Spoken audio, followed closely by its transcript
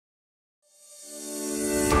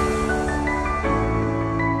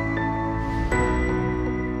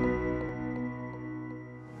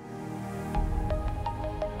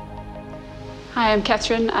Hi, I'm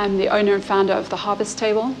Catherine. I'm the owner and founder of the Harvest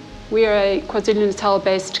Table. We're a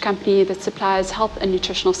KwaZulu-Natal-based company that supplies health and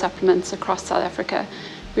nutritional supplements across South Africa.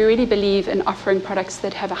 We really believe in offering products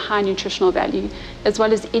that have a high nutritional value, as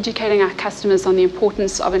well as educating our customers on the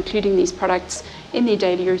importance of including these products in their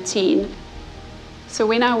daily routine. So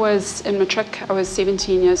when I was in matric, I was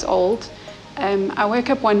 17 years old. I woke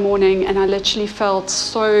up one morning and I literally felt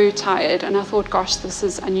so tired, and I thought, gosh, this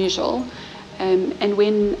is unusual. And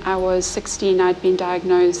when I was 16, I'd been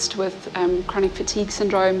diagnosed with chronic fatigue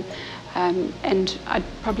syndrome, and I'd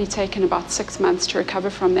probably taken about 6 months to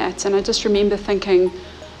recover from that. And I just remember thinking,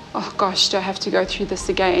 oh gosh, do I have to go through this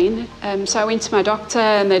again? So I went to my doctor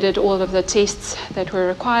and they did all of the tests that were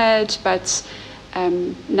required, but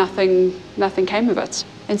nothing came of it.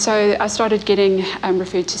 And so I started getting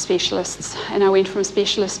referred to specialists, and I went from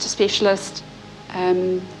specialist to specialist.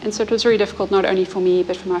 And so it was very difficult, not only for me,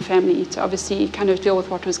 but for my family, to obviously kind of deal with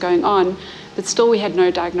what was going on, but still we had no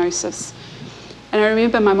diagnosis. And I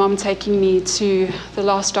remember my mom taking me to the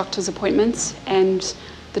last doctor's appointment, and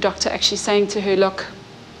the doctor actually saying to her, look,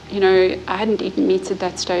 you know, I hadn't eaten meat at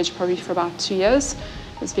that stage probably for about 2 years.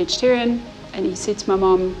 I was vegetarian, and he said to my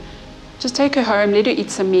mom, just take her home, let her eat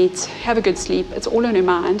some meat, have a good sleep. It's all in her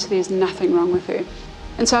mind. There's nothing wrong with her.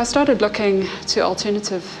 And so I started looking to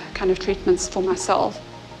alternative kind of treatments for myself.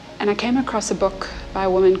 And I came across a book by a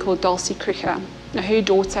woman called Dulcie Kruger. Now, her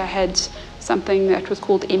daughter had something that was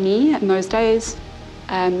called ME in those days.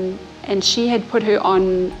 And she had put her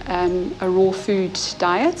on a raw food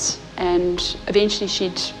diet, and eventually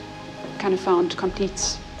she'd kind of found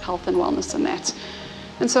complete health and wellness in that.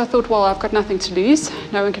 And so I thought, well, I've got nothing to lose.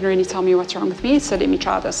 No one can really tell me what's wrong with me, so let me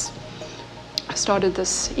try this. I started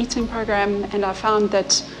this eating program, and I found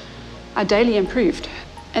that I daily improved.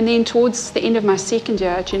 And then towards the end of my second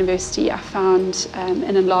year at university, I found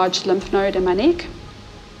an enlarged lymph node in my neck.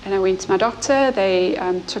 And I went to my doctor. They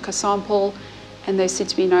took a sample, and they said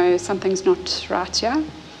to me, no, something's not right here.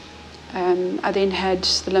 I then had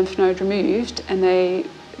the lymph node removed, and they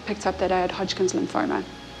picked up that I had Hodgkin's lymphoma,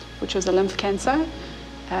 which was a lymph cancer.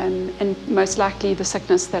 And most likely the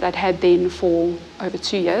sickness that I'd had then for over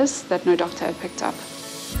 2 years that no doctor had picked up.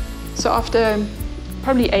 So after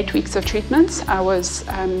probably 8 weeks of treatment, I was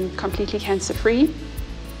completely cancer-free.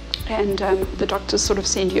 And the doctors sort of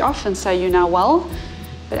send you off and say you're now well,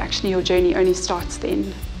 but actually your journey only starts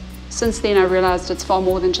then. Since then I realized it's far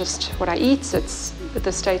more than just what I eat. It's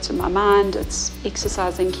the state of my mind, it's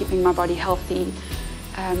exercising, keeping my body healthy,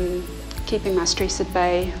 keeping my stress at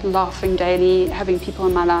bay, laughing daily, having people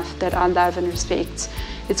in my life that I love and respect.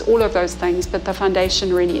 It's all of those things, but the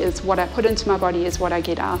foundation really is what I put into my body is what I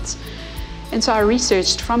get out. And so I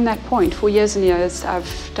researched from that point for years and years.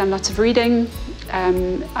 I've done lots of reading,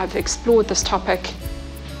 I've explored this topic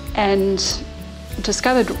and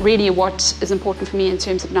discovered really what is important for me in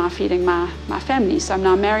terms of now feeding my family. So I'm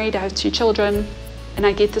now married, I have 2 children, and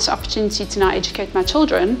I get this opportunity to now educate my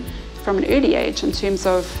children from an early age in terms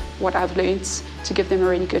of what I've learned to give them a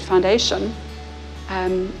really good foundation.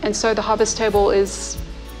 And so the Harvest Table is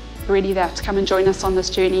really that. Come and join us on this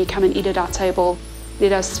journey, come and eat at our table.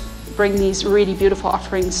 Let us bring these really beautiful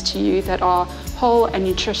offerings to you that are whole and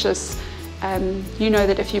nutritious. You know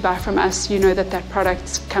that if you buy from us, you know that that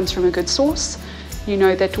product comes from a good source. You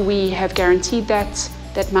know that we have guaranteed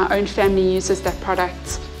that my own family uses that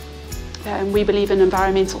product. We believe in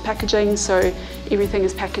environmental packaging, so everything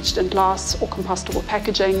is packaged in glass or compostable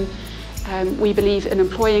packaging. We believe in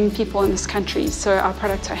employing people in this country, so our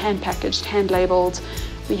products are hand packaged, hand labelled.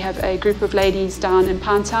 We have a group of ladies down in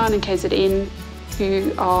Pinetown in KZN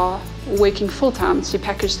who are working full-time to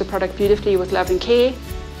package the product beautifully with love and care,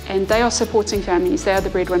 and they are supporting families. They are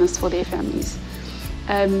the breadwinners for their families.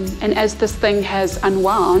 And as this thing has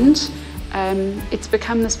unwound, it's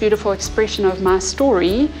become this beautiful expression of my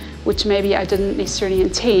story, which maybe I didn't necessarily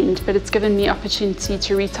intend, but it's given me opportunity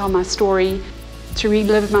to retell my story, to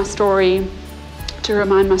relive my story, to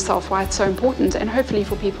remind myself why it's so important, and hopefully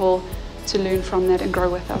for people to learn from that and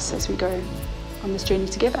grow with us as we go on this journey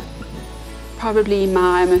together. Probably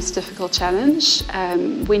my most difficult challenge.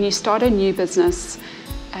 When you start a new business,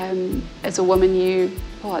 as a woman,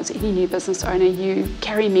 as any new business owner, you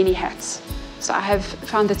carry many hats. So I have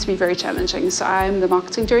found that to be very challenging. So I'm the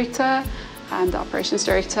marketing director, I'm the operations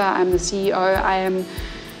director, I'm the CEO,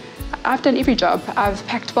 I've done every job. I've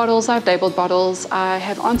packed bottles, I've labelled bottles, I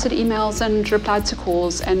have answered emails and replied to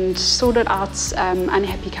calls and sorted out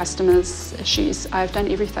unhappy customers' issues. I've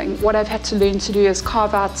done everything. What I've had to learn to do is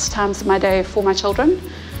carve out times of my day for my children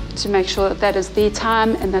to make sure that that is their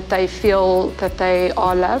time and that they feel that they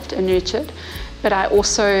are loved and nurtured. but I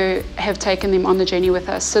also have taken them on the journey with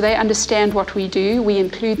us. So they understand what we do, we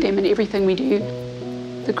include them in everything we do.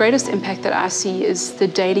 The greatest impact that I see is the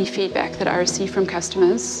daily feedback that I receive from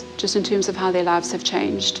customers, just in terms of how their lives have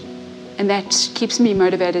changed. And that keeps me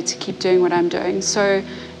motivated to keep doing what I'm doing. So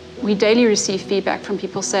we daily receive feedback from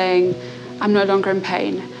people saying, I'm no longer in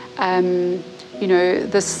pain. You know,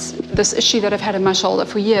 this issue that I've had in my shoulder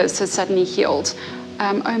for years has suddenly healed.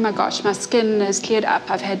 Oh my gosh, my skin has cleared up.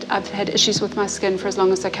 I've had issues with my skin for as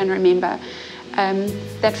long as I can remember.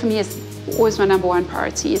 That for me is always my number one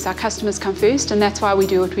priority, is our customers come first, and that's why we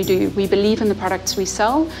do what we do. We believe in the products we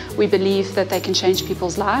sell. We believe that they can change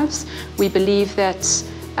people's lives. We believe that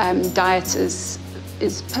diet is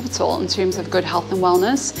pivotal in terms of good health and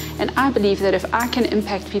wellness. And I believe that if I can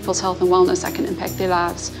impact people's health and wellness, I can impact their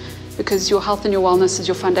lives. Because your health and your wellness is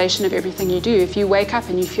your foundation of everything you do. If you wake up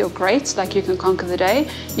and you feel great, like you can conquer the day,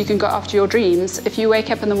 you can go after your dreams. If you wake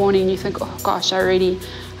up in the morning and you think, oh gosh, I'm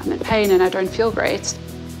in pain and I don't feel great,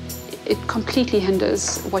 it completely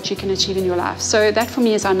hinders what you can achieve in your life. So that for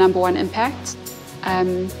me is our number one impact.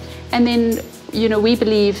 And then, you know, we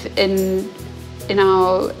believe in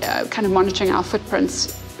our kind of monitoring our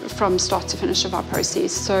footprints from start to finish of our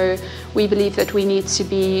process. So we believe that we need to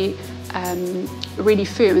be really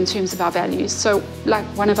firm in terms of our values. So like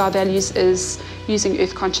one of our values is using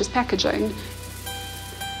earth-conscious packaging.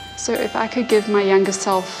 So if I could give my younger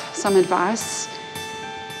self some advice,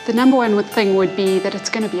 the number one thing would be that it's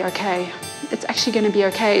going to be okay. It's actually going to be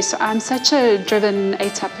okay. So I'm such a driven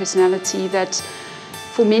A-type personality that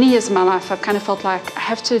for many years of my life I've kind of felt like I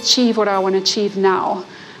have to achieve what I want to achieve now.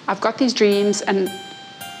 I've got these dreams, and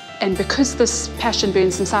because this passion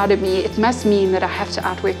burns inside of me, it must mean that I have to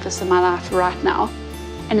outwork this in my life right now.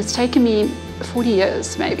 And it's taken me 40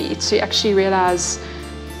 years maybe to actually realize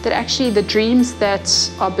that actually the dreams that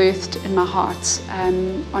are birthed in my heart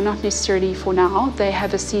are not necessarily for now. They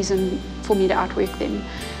have a season for me to outwork them,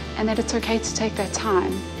 and that it's okay to take that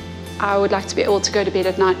time. I would like to be able to go to bed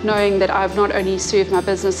at night knowing that I've not only served my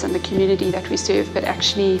business and the community that we serve, but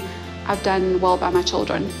actually I've done well by my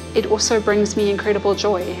children. It also brings me incredible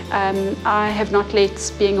joy. I have not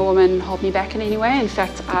let being a woman hold me back in any way. In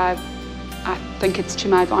fact, I think it's to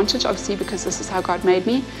my advantage, obviously, because this is how God made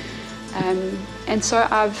me. And so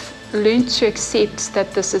I've learned to accept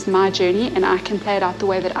that this is my journey and I can play it out the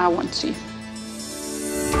way that I want to.